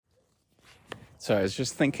So I was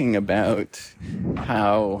just thinking about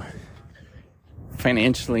how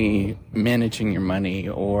financially managing your money,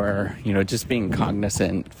 or, just being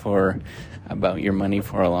cognizant about your money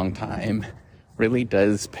for a long time really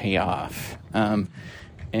does pay off.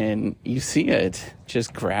 And you see it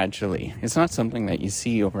just gradually. It's not something that you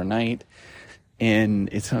see overnight, and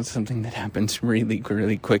it's not something that happens really,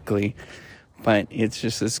 really quickly, but it's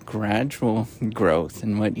just this gradual growth.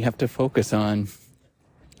 And what you have to focus on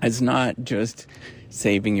is not just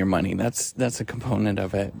saving your money. That's a component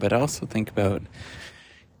of it, but also think about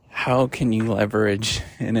how can you leverage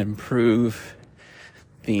and improve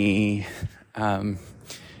the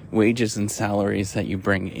wages and salaries that you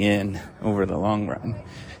bring in over the long run.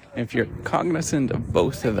 If you're cognizant of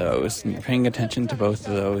both of those and you're paying attention to both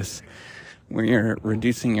of those, where you're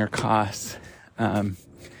reducing your costs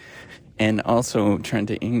and also trying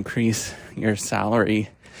to increase your salary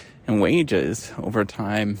and wages over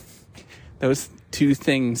time, those two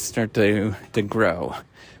things start to grow.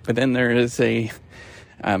 But then there is the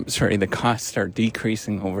costs start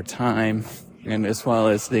decreasing over time, and as well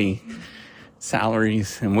as the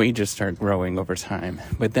salaries and wages start growing over time.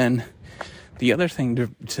 But then the other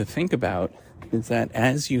thing to think about is that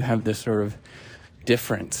as you have this sort of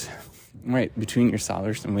difference, right, between your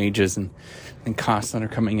salaries and wages and costs that are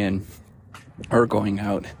coming in or going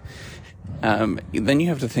out, then you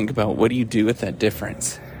have to think about, what do you do with that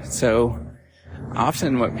difference? So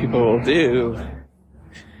often what people will do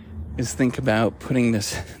is think about putting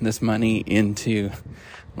this money into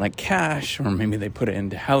like cash, or maybe they put it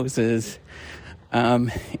into houses.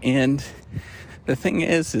 And the thing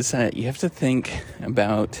is that you have to think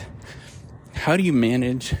about, how do you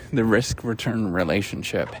manage the risk-return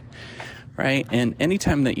relationship, right? And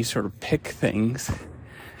anytime that you sort of pick things,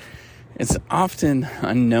 it's often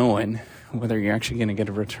unknown whether you're actually going to get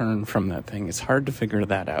a return from that thing. It's hard to figure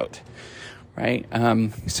that out, right?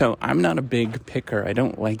 So I'm not a big picker. I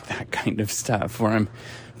don't like that kind of stuff where I'm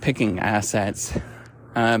picking assets,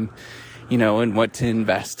 and what to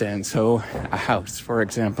invest in. So a house, for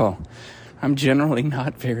example, I'm generally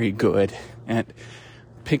not very good at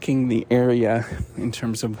picking the area in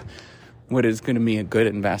terms of what is going to be a good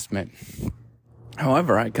investment.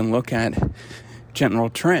 However, I can look at general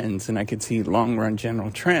trends, and I could see long-run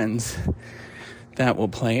general trends that will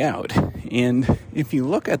play out. And if you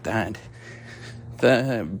look at that,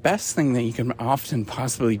 the best thing that you can often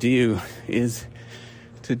possibly do is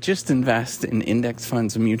to just invest in index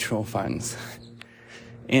funds and mutual funds.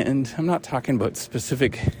 And I'm not talking about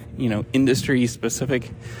specific,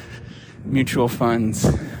 industry-specific mutual funds,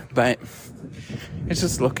 but it's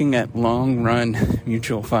just looking at long-run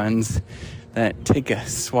mutual funds that take a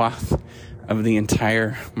swath of the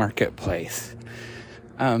entire marketplace.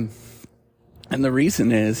 And the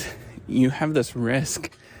reason is you have this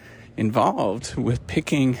risk involved with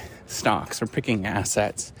picking stocks or picking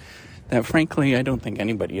assets that, frankly, I don't think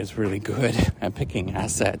anybody is really good at picking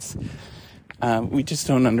assets. We just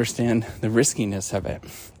don't understand the riskiness of it.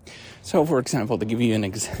 So, for example, to give you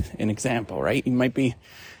an example, right? You might be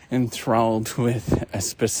enthralled with a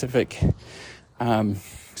specific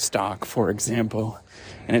stock, for example,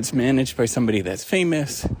 and it's managed by somebody that's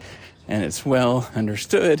famous, and it's well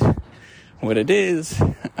understood what it is,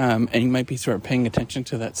 and you might be sort of paying attention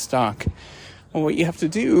to that stock. Well, what you have to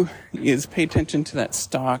do is pay attention to that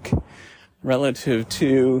stock relative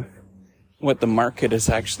to what the market is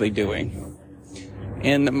actually doing.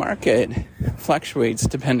 And the market fluctuates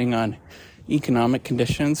depending on economic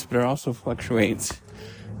conditions, but it also fluctuates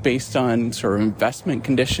based on sort of investment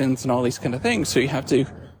conditions and all these kind of things. So you have to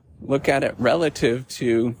look at it relative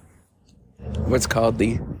to what's called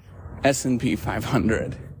the S&P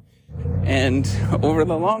 500. And over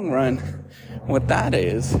the long run, what that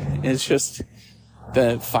is just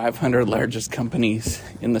the 500 largest companies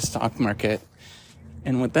in the stock market.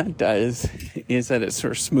 And what that does is that it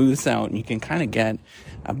sort of smooths out, and you can kind of get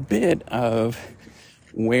a bit of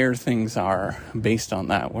where things are based on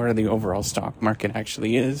that, where the overall stock market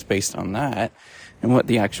actually is based on that, and what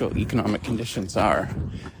the actual economic conditions are.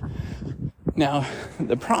 Now,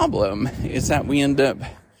 the problem is that we end up,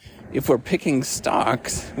 if we're picking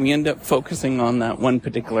stocks, we end up focusing on that one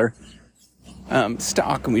particular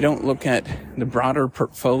stock, and we don't look at the broader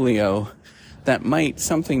portfolio that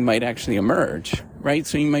something might actually emerge, right?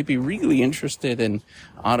 So you might be really interested in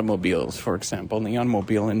automobiles, for example, in the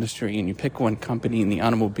automobile industry, and you pick one company in the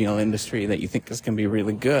automobile industry that you think is going to be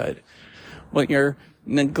really good. Well, you're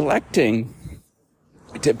neglecting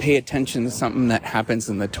to pay attention to something that happens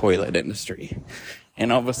in the toilet industry.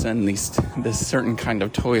 And all of a sudden, this certain kind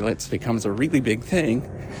of toilets becomes a really big thing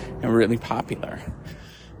and really popular.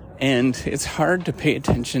 And it's hard to pay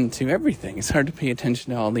attention to everything. It's hard to pay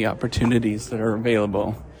attention to all the opportunities that are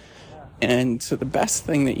available. And so the best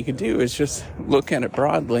thing that you could do is just look at it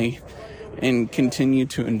broadly and continue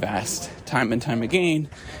to invest time and time again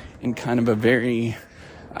in kind of a very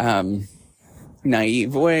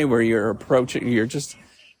naive way where you're just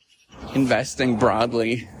investing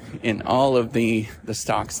broadly in all of the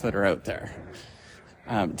stocks that are out there.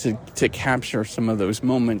 To capture some of those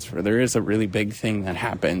moments where there is a really big thing that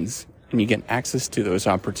happens and you get access to those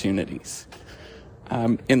opportunities.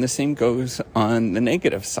 And the same goes on the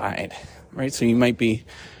negative side, right? So you might be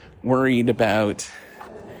worried about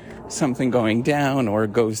something going down or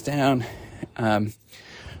it goes down.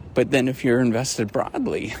 But then if you're invested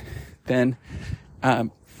broadly, then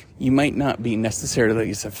you might not be necessarily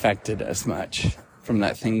as affected as much from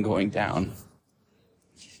that thing going down.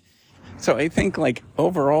 So I think like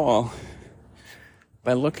overall,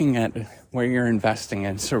 by looking at where you're investing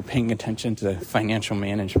and sort of paying attention to the financial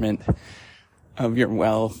management of your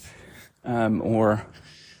wealth, or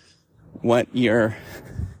what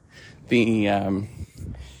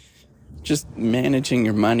just managing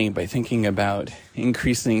your money by thinking about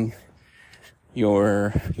increasing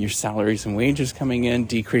your salaries and wages coming in,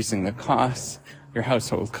 decreasing the costs, your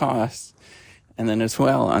household costs. And then as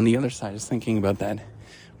well, on the other side is thinking about that.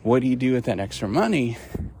 What do you do with that extra money?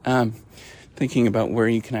 Thinking about where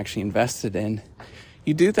you can actually invest it in.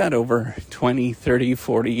 You do that over 20, 30,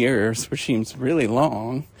 40 years, which seems really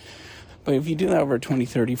long. But if you do that over 20,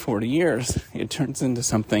 30, 40 years, it turns into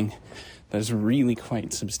something that's really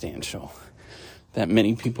quite substantial that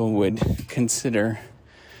many people would consider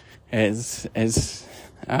as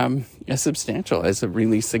substantial, as a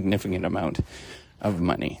really significant amount of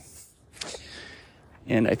money.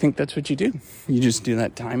 And I think that's what you do. You just do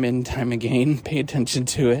that time and time again, pay attention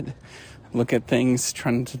to it, look at things,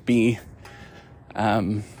 trying to be,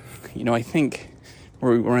 I think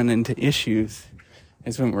where we run into issues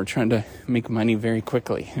is when we're trying to make money very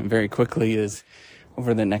quickly. And very quickly is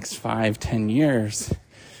over the next 5-10 years.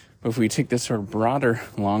 But if we take this sort of broader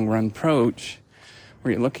long-run approach,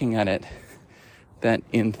 where you're looking at it, that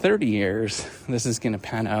in 30 years, this is going to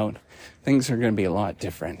pan out. Things are going to be a lot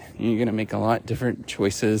different. You're going to make a lot different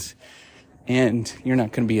choices, and you're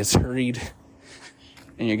not going to be as hurried,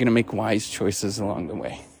 and you're going to make wise choices along the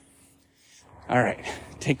way. All right.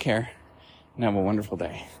 Take care, and have a wonderful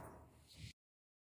day.